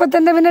പറഞ്ഞപ്പോ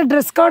തന്നെ പിന്നെ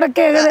ഡ്രസ്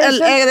കോഡൊക്കെ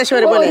ഏകദേശം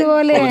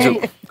ഒരുപോലെ.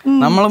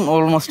 നമ്മളും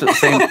ഓൾമോസ്റ്റ്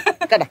സെയിം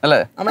അല്ലേ?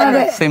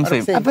 Same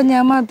same. അപ്പൊ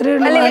ഞാൻ മാത്രമേ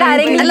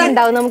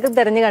ഉള്ളൂ. നമുക്ക്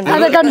തെരഞ്ഞു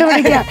അത്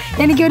കണ്ടുപിടിക്കാം.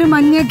 എനിക്കൊരു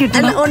മഞ്ഞ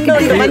കിട്ടണം.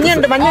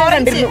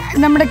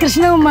 നമ്മുടെ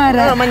കൃഷ്ണകുമാര.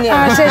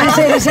 ശരി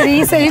ശരി ശരി,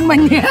 ഈ സെയിം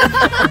മഞ്ഞ.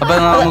 അപ്പൊ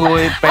നമുക്ക്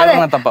പോയി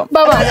പേരിനെ തപ്പാം.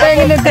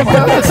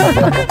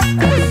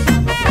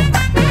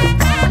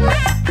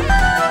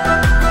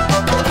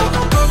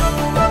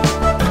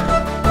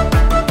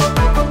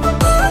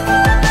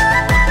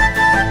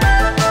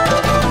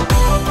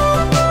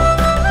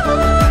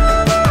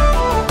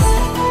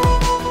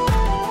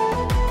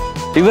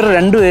 ഇവർ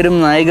രണ്ടുപേരും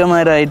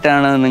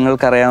നായികമാരായിട്ടാണ്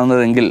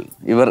നിങ്ങൾക്കറിയാവുന്നതെങ്കിൽ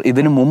ഇവർ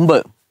ഇതിനു മുമ്പ്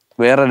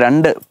വേറെ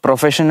 2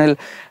 പ്രൊഫഷണൽ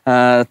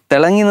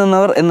തിളങ്ങി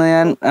നിന്നവർ എന്ന്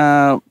ഞാൻ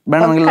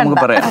വേണമെങ്കിൽ നമുക്ക്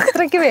പറയാം.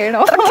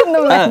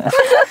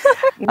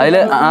 അതിൽ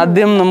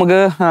ആദ്യം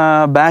നമുക്ക്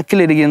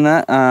ബാക്കിലിരിക്കുന്ന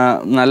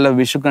നല്ല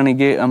വിഷു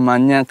കണിക്ക്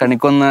മഞ്ഞ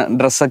കണിക്കൊന്ന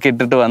ഡ്രസ്സൊക്കെ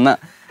ഇട്ടിട്ട് വന്ന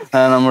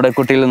നമ്മുടെ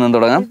കുട്ടിയിൽ നിന്ന്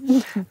തുടങ്ങാം.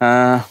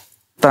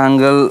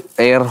 താങ്കൾ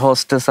എയർ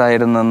ഹോസ്റ്റസ്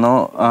ആയിരുന്നെന്നോ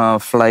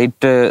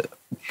ഫ്ലൈറ്റ്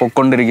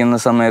പൊക്കൊണ്ടിരിക്കുന്ന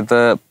സമയത്ത്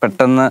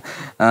പെട്ടെന്ന്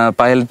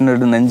പൈലറ്റിന്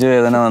ഒരു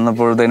നെഞ്ചുവേദന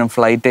വന്നപ്പോഴത്തേനും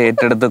ഫ്ലൈറ്റ്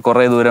ഏറ്റെടുത്ത്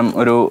കുറെ ദൂരം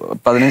ഒരു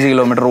 15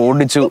 കിലോമീറ്റർ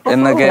ഓടിച്ചു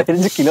എന്നൊക്കെ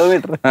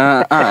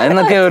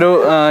എന്നൊക്കെ ഒരു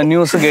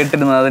ന്യൂസ്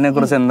കേട്ടിരുന്നു. അതിനെ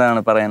കുറിച്ച്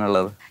എന്താണ്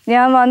പറയാനുള്ളത്?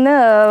 ഞാൻ വന്ന്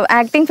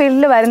ആക്ടിങ്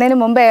ഫീൽഡിൽ വരുന്നതിന്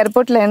മുമ്പ്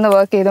എയർപോർട്ടിലായിരുന്നു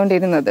വർക്ക്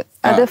ചെയ്തുകൊണ്ടിരുന്നത്.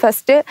 അത്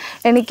ഫസ്റ്റ്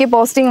എനിക്ക്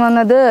പോസ്റ്റിംഗ്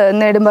വന്നത്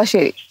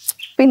നെടുമ്പാശ്ശേരി.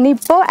 പിന്നെ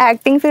ഇപ്പോൾ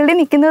ആക്ടിങ് ഫീൽഡിൽ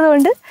നിൽക്കുന്നത്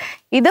കൊണ്ട്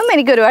ഇതും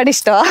എനിക്ക് ഒരുപാട്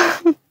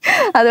ഇഷ്ടമാണ്.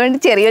 അതുകൊണ്ട്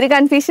ചെറിയൊരു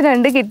കൺഫ്യൂഷൻ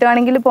ഉണ്ട്,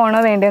 കിട്ടുവാണെങ്കിൽ പോണോ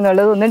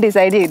വേണ്ടെന്നുള്ളത് ഒന്നും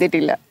ഡിസൈഡ്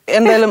ചെയ്തിട്ടില്ല.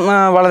 എന്തായാലും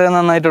വളരെ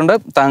നന്നായിട്ടുണ്ട്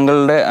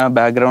താങ്കളുടെ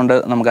ബാക്ക്ഗ്രൗണ്ട്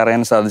നമുക്ക്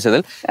അറിയാൻ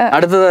സാധിച്ചതിൽ.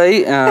 അടുത്തതായി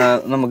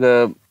നമുക്ക്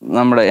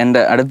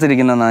എൻ്റെ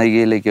അടുത്തിരിക്കുന്ന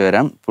നായികയിലേക്ക്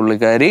വരാം.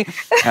 പുള്ളിക്കാരി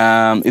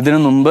ഇതിനു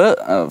മുമ്പ്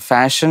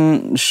ഫാഷൻ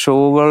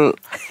ഷോകൾ,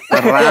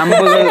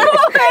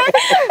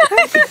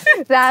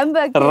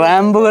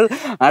 റാമ്പുകൾ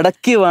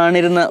അടക്കി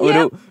വാണിരുന്ന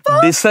ഒരു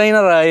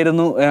ഡിസൈനർ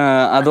ആയിരുന്നു.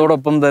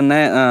 അതോടൊപ്പം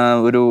തന്നെ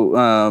ഒരു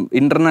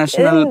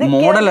ഇന്റർനാഷണൽ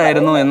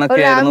മോഡലായിരുന്നു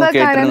എന്നൊക്കെയായിരുന്നു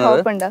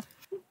കേട്ടിരുന്നത്.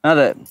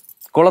 അതെ,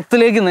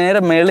 കുളത്തിലേക്ക് നേരെ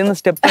മേളിൽ നിന്ന്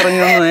സ്റ്റെപ്പ്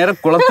ഇറങ്ങി നേരെ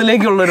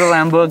കുളത്തിലേക്കുള്ള ഒരു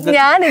റാമ്പ്.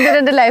 ഞാൻ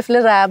ഇതിന്റെ ലൈഫിൽ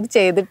റാമ്പ്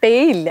ചെയ്തിട്ടേ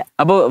ഇല്ല.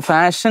 അപ്പൊ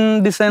ഫാഷൻ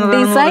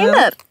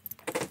ഡിസൈനർ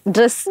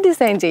ഡ്രസ്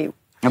ഡിസൈൻ ചെയ്യും.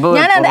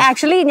 ഞാൻ അത്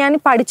ആക്ച്വലി ഞാൻ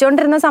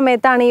പഠിച്ചോണ്ടിരുന്ന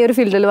സമയത്താണ് ഈ ഒരു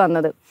ഫീൽഡിൽ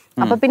വന്നത്.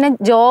 അപ്പൊ പിന്നെ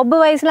ജോബ്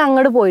വൈസിൽ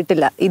അങ്ങോട്ട്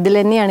പോയിട്ടില്ല, ഇതിൽ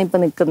തന്നെയാണ് ഇപ്പൊ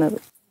നിൽക്കുന്നത്.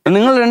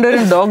 നിങ്ങൾ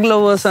രണ്ടുപേരും ഡോഗ്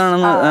ലവേഴ്സ്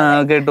ആണെന്ന്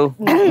കേട്ടു.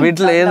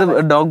 വീട്ടിൽ ഏത്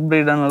ഡോഗ്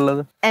ബ്രീഡ്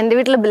ആണുള്ളത്? എന്റെ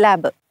വീട്ടില്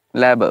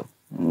ലാബ്.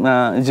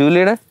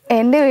 ജൂലിയുടെ?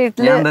 എന്റെ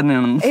വീട്ടില് ഞാൻ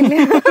തന്നെയാണ്.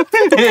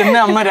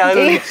 അമ്മ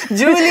രാവിലെ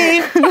ജൂലി.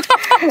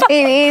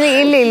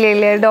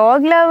 ഇല്ല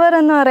ഡോഗ് ലവർ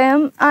എന്ന് പറയാൻ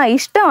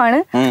ഇഷ്ടമാണ്.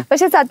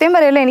 പക്ഷെ സത്യം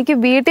പറയല്ലോ, എനിക്ക്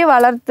വീട്ടിൽ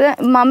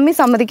മമ്മി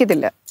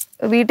സമ്മതിക്കത്തില്ല,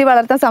 വീട്ടിൽ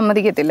വളർത്താൻ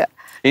സമ്മതിക്കത്തില്ല.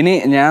 ഇനി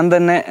ഞാൻ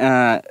തന്നെ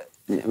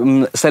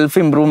സെൽഫ്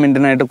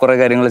ഇംപ്രൂവ്മെന്റിനായിട്ട് കുറെ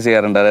കാര്യങ്ങൾ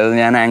ചെയ്യാറുണ്ട്. അതായത്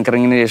ഞാൻ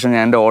ആങ്കറിങ്ങിന് ശേഷം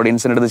ഞാൻ എൻ്റെ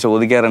ഓഡിയൻസിൻ്റെ അടുത്ത്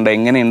ചോദിക്കാറുണ്ട്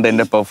എങ്ങനെയുണ്ട്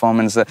എൻ്റെ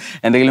പെർഫോമൻസ്,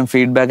 എന്തെങ്കിലും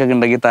ഫീഡ്ബാക്ക് ഒക്കെ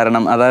ഉണ്ടെങ്കിൽ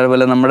തരണം.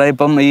 അതേപോലെ നമ്മുടെ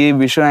ഇപ്പം ഈ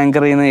വിഷു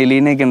ആങ്കർ ചെയ്യുന്ന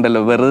എലീനയൊക്കെ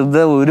ഉണ്ടല്ലോ,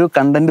 വെറുതെ ഒരു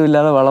കണ്ടന്റും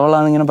ഇല്ലാതെ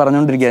വളവളാന്ന് ഇങ്ങനെ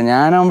പറഞ്ഞുകൊണ്ടിരിക്കുക.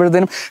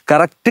 ഞാനാകുമ്പോഴത്തേനും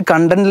കറക്റ്റ്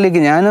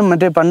കണ്ടന്റിലേക്ക് ഞാൻ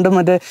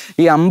പണ്ട്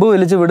ഈ അമ്പ്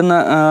വലിച്ചു വിടുന്ന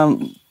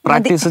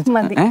പ്രാക്ടീസ്.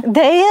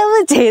 ദയവ്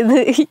ചെയ്ത്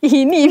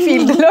ഇനി ഈ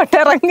ഫീൽഡിലോട്ട്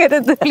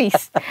ഇറങ്ങരുത്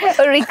പ്ലീസ്,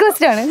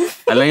 റിക്വസ്റ്റ് ആണ്.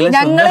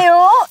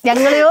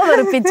 ഞങ്ങളെയോ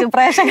വെറുപ്പിച്ചു,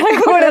 പ്രേക്ഷകരെ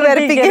കൂടെ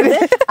വെറുപ്പിക്കരുത്,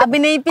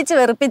 അഭിനയിപ്പിച്ച്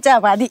വെറുപ്പിച്ചാ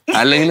മതി.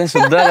 അല്ലെങ്കിൽ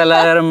ശുദ്ധ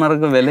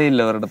കലാകാരന്മാർക്ക് വിലയില്ല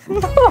അവരുടെ.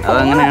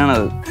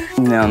 അതങ്ങനെയാണത്.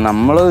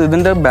 നമ്മള്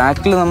ഇതിന്റെ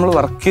ബാക്കിൽ നമ്മൾ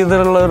വർക്ക്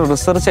ചെയ്തിട്ടുള്ള ഒരു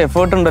റിസർച്ച്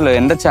എഫേർട്ട് ഉണ്ടല്ലോ.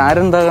 എന്റെ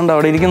ചാരെന്താ കണ്ട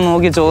അവിടെ ഇരിക്കുന്ന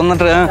നോക്കി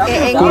ചോന്നിട്ട്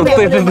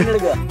കുറിപ്പിട്ടിട്ട്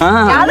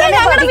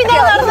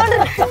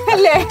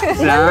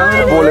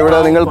അപ്പോൾ ഇവിടെ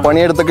നിങ്ങൾ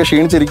പണിയെടുത്തൊക്കെ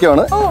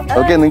ക്ഷീണിച്ചിരിക്കുകയാണ്.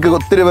 ഓക്കെ, നിങ്ങൾക്ക്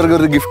ഒത്തിരി പേർക്ക്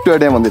ഒരു ഗിഫ്റ്റ്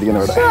ആയിട്ട് ഞാൻ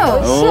വന്നിരിക്കുന്നത് ഇവിടെ.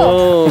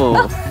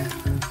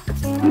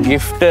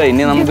 ഗിഫ്റ്റ്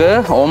ഇനി നമുക്ക്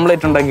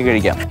ഓംലെറ്റ് ഉണ്ടാക്കി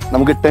കഴിക്കാം.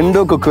 നമുക്ക്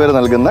ടെൻഡോ കുക്ക്വെയർ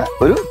നൽകുന്ന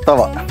ഒരു തവ.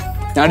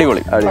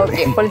 അടിപൊളി.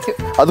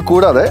 അത്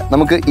കൂടാതെ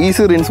നമുക്ക്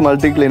ഈസി റിൻസ്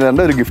മൾട്ടി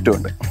ക്ലീനറിന്റെ ഒരു ഗിഫ്റ്റും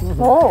ഉണ്ട്.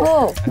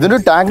 ഇതിന്റെ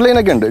ടാഗ് ലൈൻ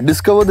ഒക്കെ ഉണ്ട്,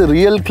 discover the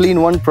real clean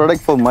one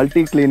product four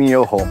multi cleaning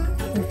your home.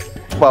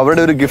 അപ്പൊ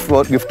അവരുടെ ഒരു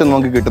ഗിഫ്റ്റ്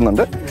നമുക്ക്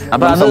കിട്ടുന്നുണ്ട്.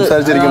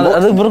 സംസാരിച്ചിരിക്കുമ്പോൾ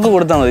അത് ഇവർക്ക്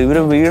കൊടുത്താൽ മതി.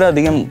 ഇവര് വീട്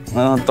അധികം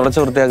തുടച്ചു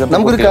വൃത്തിയാക്കാൻ.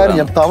 നമുക്കൊരു കാര്യം,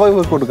 ഞാൻ തവ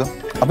ഇവർക്ക് കൊടുക്കാം.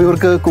 അപ്പൊ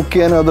ഇവർക്ക് കുക്ക്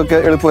ചെയ്യാനും അതൊക്കെ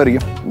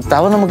എളുപ്പമായിരിക്കും.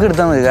 തവ നമുക്ക്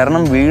എടുത്താൽ മതി,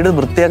 കാരണം വീട്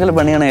വൃത്തിയാക്കൽ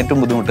പണിയാണ് ഏറ്റവും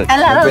ബുദ്ധിമുട്ട്.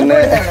 പിന്നെ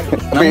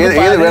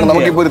ഏത് വേണം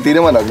നമുക്കിപ്പോ ഒരു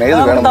തീരുമാനമാക്കണം,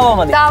 ഏത് വേണം?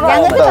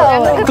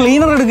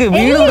 ക്ലീനർ എടുക്ക്,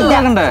 വീട്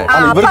വൃത്തിയാക്കണ്ടേ.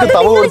 ഇവർക്ക്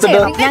തവ കൊടുത്തിട്ട്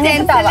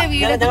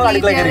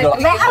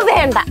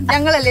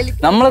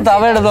നമ്മള്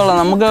തവ എടുത്തോളാം,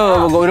 നമുക്ക്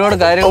ഒരുപാട്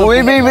കാര്യങ്ങൾ.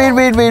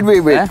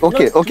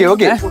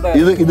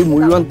 ഇത്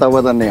മുഴുവൻ തവ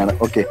തന്നെയാണ്.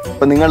 ഓക്കെ,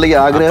 അപ്പൊ നിങ്ങളുടെ ഈ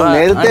ആഗ്രഹം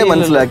നേരത്തെ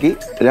മനസ്സിലാക്കി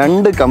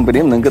 2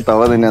 കമ്പനിയും നിങ്ങൾക്ക്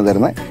തവ തന്നെയാണ്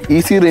തരുന്നത്.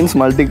 ഈസി റേഞ്ച്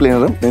മൾട്ടി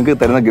ക്ലീനറും നിങ്ങൾക്ക്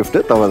തരുന്ന ഗിഫ്റ്റ്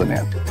തവ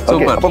തന്നെയാണ്.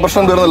 അപ്പൊ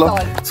പ്രശ്നം തീർന്നല്ലോ,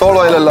 സോൾവ്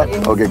ആയല്ലോ.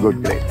 Okay, good,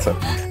 great sir.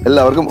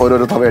 എല്ലാവർക്കും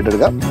ഓരോരോ തവയായിട്ട്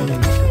എടുക്കാം.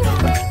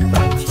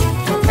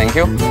 Thank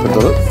you.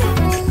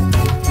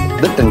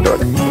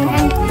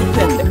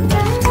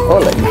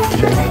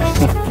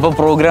 അപ്പൊ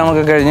പ്രോഗ്രാം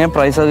ഒക്കെ കഴിഞ്ഞ്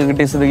പ്രൈസ് ഒക്കെ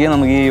കിട്ടിയ സ്ഥിതിക്ക്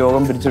നമുക്ക് ഈ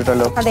യോഗം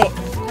പിരിച്ചുവിട്ടല്ലോ.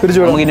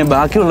 നമുക്ക് ഇനി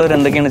ബാക്കിയുള്ളവർ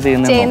എന്തൊക്കെയാണ്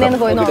ചെയ്യുന്നത്.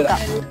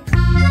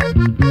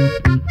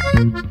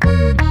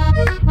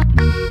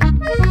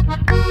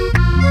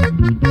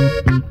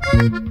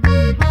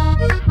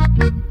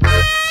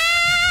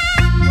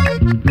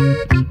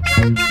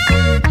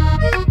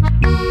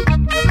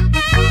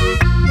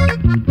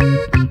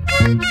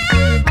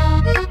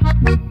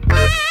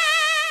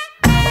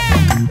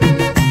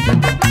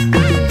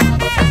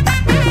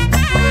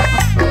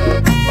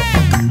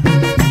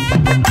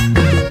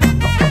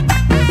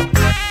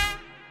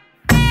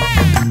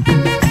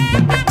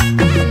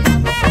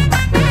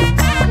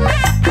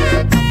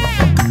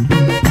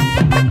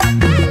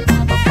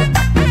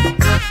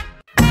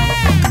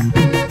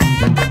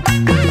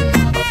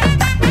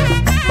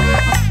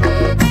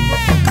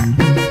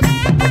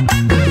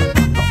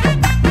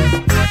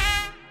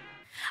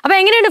 അപ്പൊ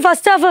എങ്ങനെയുണ്ട്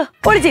ഫസ്റ്റ് ഹാഫ്?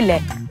 പൊളിച്ചില്ലേ?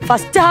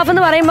 ഫസ്റ്റ് ഹാഫ്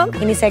എന്ന് പറയുമ്പോൾ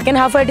ഇനി സെക്കൻഡ്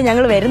ഹാഫ് ആയിട്ട്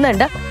ഞങ്ങൾ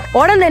വരുന്നുണ്ട്.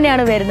 ഉടൻ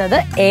തന്നെയാണ് വരുന്നത്.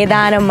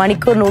 ഏതാനും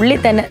മണിക്കൂറിനുള്ളിൽ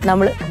തന്നെ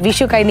നമ്മൾ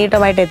വിഷു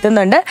കൈനീട്ടമായിട്ട്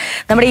എത്തുന്നുണ്ട്.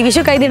 നമ്മുടെ ഈ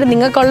വിഷു കൈനീട്ടം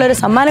നിങ്ങൾക്കുള്ളൊരു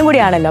സമ്മാനം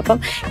കൂടിയാണല്ലോ. അപ്പം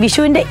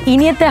വിഷുവിൻ്റെ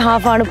ഇനിയത്തെ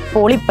ഹാഫാണ്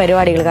പൊളി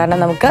പരിപാടികൾ. കാരണം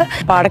നമുക്ക്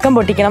പടക്കം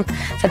പൊട്ടിക്കണം.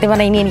 സത്യം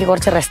പറഞ്ഞാൽ ഇനി എനിക്ക്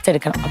കുറച്ച് റെസ്റ്റ്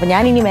എടുക്കണം. അപ്പം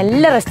ഞാൻ ഇനി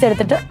മെല്ലെ റെസ്റ്റ്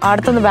എടുത്തിട്ട്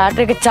അടുത്തൊന്ന്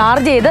ബാറ്ററി ഒക്കെ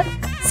ചാർജ് ചെയ്ത്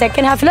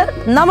സെക്കൻഡ് ഹാഫിൽ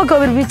നമുക്ക്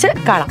ഒരുമിച്ച്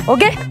കാണാം.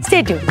 Okay,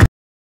 stay tune.